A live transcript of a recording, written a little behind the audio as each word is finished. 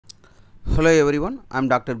Hello everyone, I am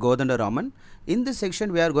Dr. Godanda Raman. In this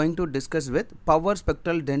section we are going to discuss with power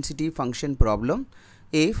spectral density function problem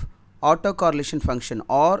if autocorrelation function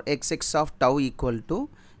or xx of tau equal to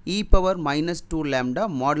e power minus 2 lambda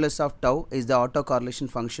modulus of tau is the autocorrelation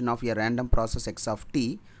function of a random process x of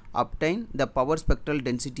t. Obtain the power spectral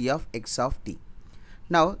density of x of t.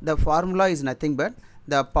 Now the formula is nothing but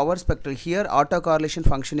the power spectral. Here autocorrelation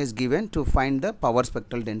function is given to find the power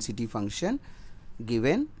spectral density function.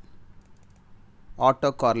 Given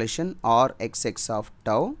autocorrelation or xx of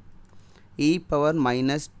tau e power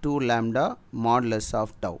minus 2 lambda modulus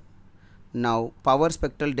of tau. Now power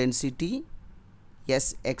spectral density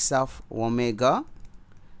Sx of omega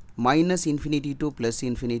minus infinity to plus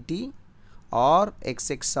infinity or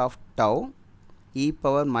xx of tau e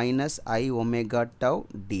power minus I omega tau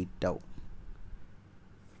d tau.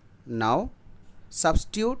 Now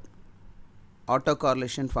substitute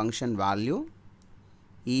autocorrelation function value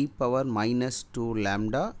e power minus 2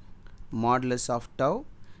 lambda modulus of tau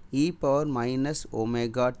e power minus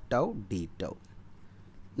omega tau d tau.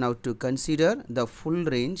 Now to consider the full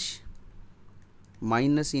range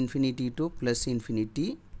minus infinity to plus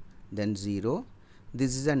infinity, then 0.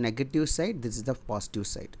 This is a negative side, this is the positive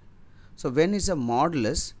side. So when is a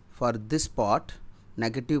modulus for this part,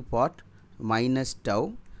 negative part minus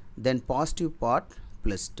tau, then positive part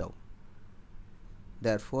plus tau.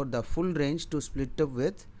 Therefore the full range to split up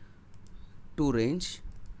with two range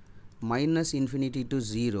minus infinity to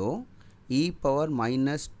 0 e power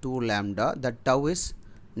minus 2 lambda, the tau is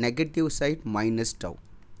negative side minus tau,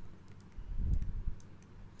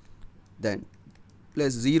 then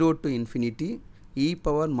plus 0 to infinity e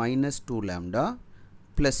power minus 2 lambda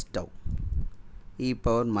plus tau e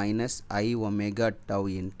power minus I omega tau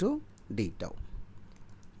into d tau.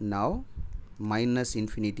 Now minus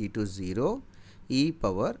infinity to 0 e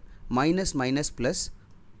power minus minus plus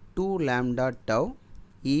 2 lambda tau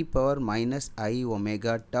e power minus I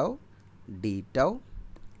omega tau d tau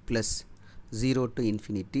plus 0 to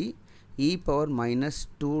infinity e power minus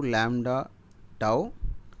 2 lambda tau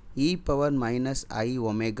e power minus I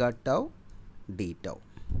omega tau d tau.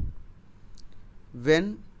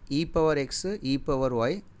 When e power x, e power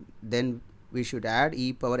y, then we should add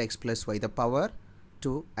e power x plus y, the power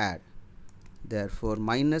to add. Therefore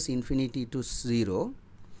minus infinity to 0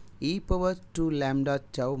 e power 2 lambda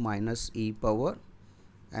tau minus e power,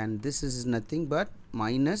 and this is nothing but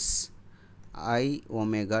minus I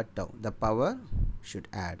omega tau, the power should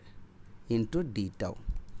add into d tau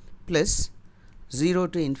plus 0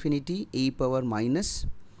 to infinity e power minus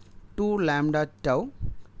 2 lambda tau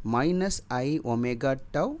minus I omega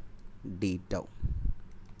tau d tau.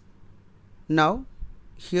 Now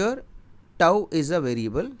here tau is a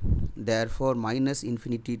variable, therefore minus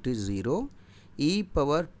infinity to 0 e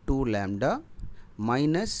power 2 lambda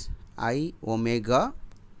minus I omega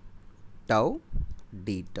tau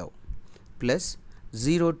d tau plus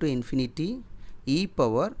 0 to infinity e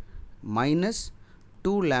power minus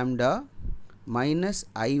 2 lambda minus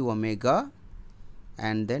I omega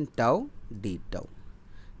and then tau d tau.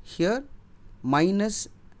 Here minus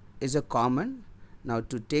is a common. Now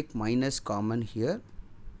to take minus common here,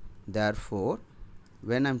 therefore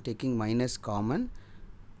when I am taking minus common,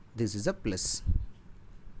 this is a plus.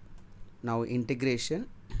 Now integration.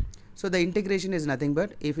 So the integration is nothing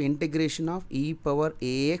but if integration of e power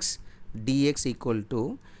ax dx equal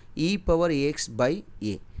to e power ax by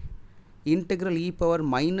a, integral e power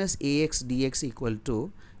minus ax dx equal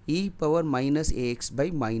to e power minus ax by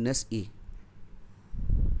minus a.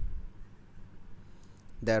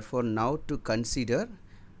 Therefore now to consider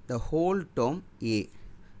the whole term a,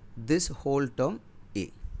 this whole term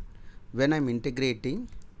a, when I am integrating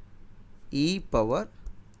e power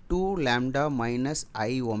 2 lambda minus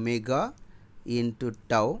I omega into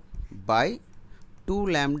tau by 2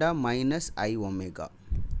 lambda minus I omega,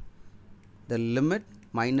 the limit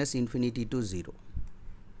minus infinity to 0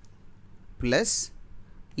 plus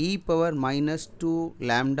e power minus 2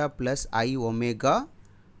 lambda plus I omega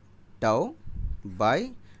tau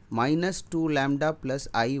by minus 2 lambda plus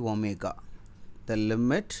I omega, the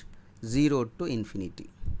limit 0 to infinity.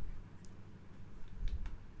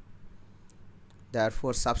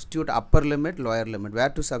 Therefore substitute upper limit, lower limit. Where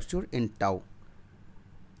to substitute? In tau.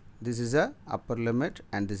 This is a upper limit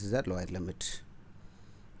and this is a lower limit,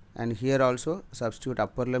 and here also substitute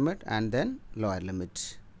upper limit and then lower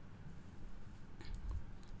limit.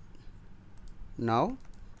 Now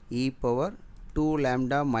e power 2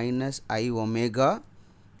 lambda minus I omega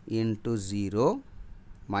into 0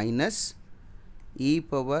 minus e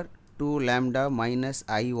power 2 lambda minus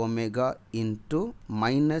I omega into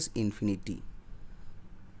minus infinity.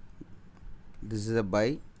 This is a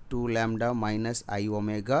by 2 lambda minus I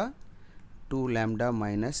omega, 2 lambda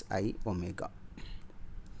minus I omega.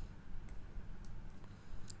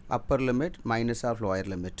 Upper limit minus of lower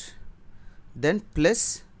limit. Then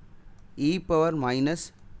plus e power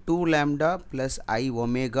minus 2 lambda plus I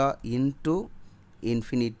omega into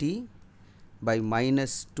infinity by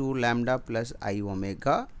minus 2 lambda plus I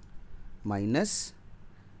omega minus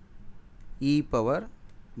e power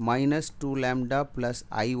minus 2 lambda plus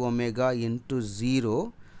I omega into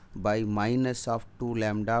 0 by minus of 2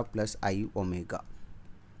 lambda plus I omega.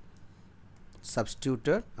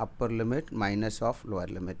 Substituted upper limit minus of lower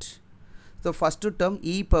limit. So first term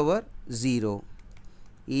e power 0,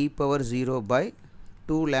 e power 0 by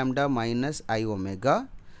 2 lambda minus I omega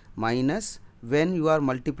minus, when you are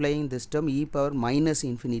multiplying this term, e power minus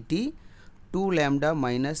infinity 2 lambda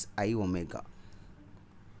minus I omega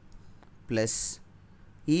plus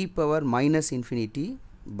e power minus infinity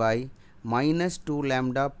by minus 2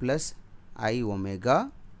 lambda plus I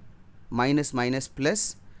omega minus minus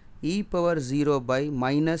plus e power 0 by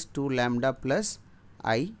minus 2 lambda plus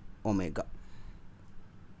I omega.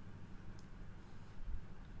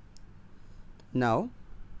 Now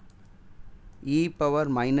e power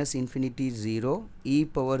minus infinity 0, e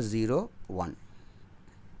power 0 1.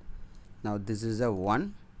 Now this is a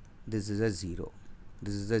 1, this is a 0,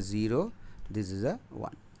 this is a 0, this is a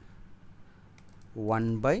 1.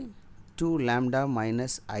 1 by 2 lambda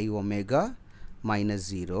minus I omega minus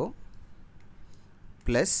 0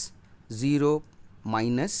 plus 0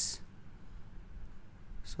 minus,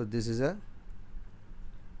 so this is a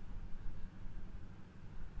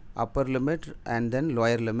upper limit and then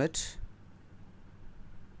lower limit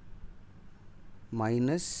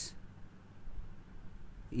minus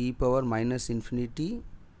e power minus infinity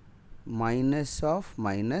minus of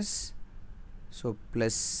minus, so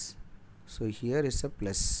plus, so here is a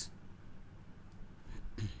plus.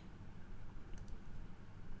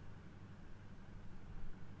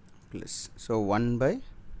 Plus, so 1 by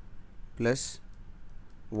plus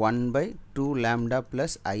 1 by 2 lambda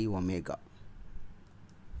plus I omega.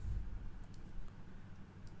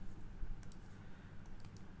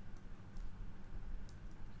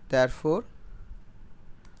 Therefore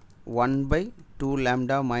 1 by 2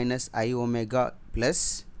 lambda minus I omega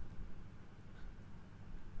plus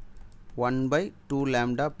 1 by 2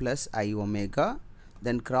 lambda plus I omega,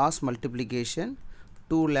 then cross multiplication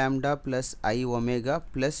 2 lambda plus I omega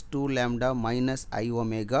plus 2 lambda minus I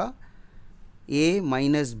omega, a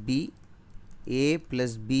minus b, a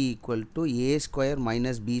plus b equal to a square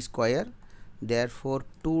minus b square, therefore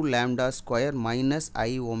 2 lambda square minus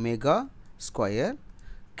I omega square,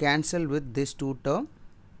 cancel with this 2 term,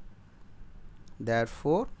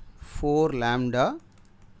 therefore 4 lambda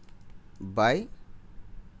by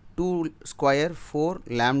 2 square 4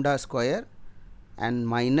 lambda square and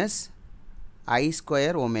minus I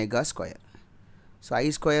square omega square. So I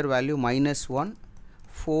square value minus 1,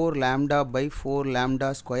 4 lambda by 4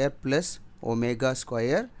 lambda square plus omega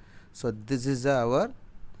square. So this is our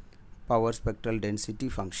power spectral density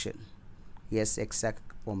function, S exact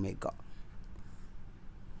omega.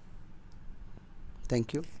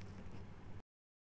 Thank you.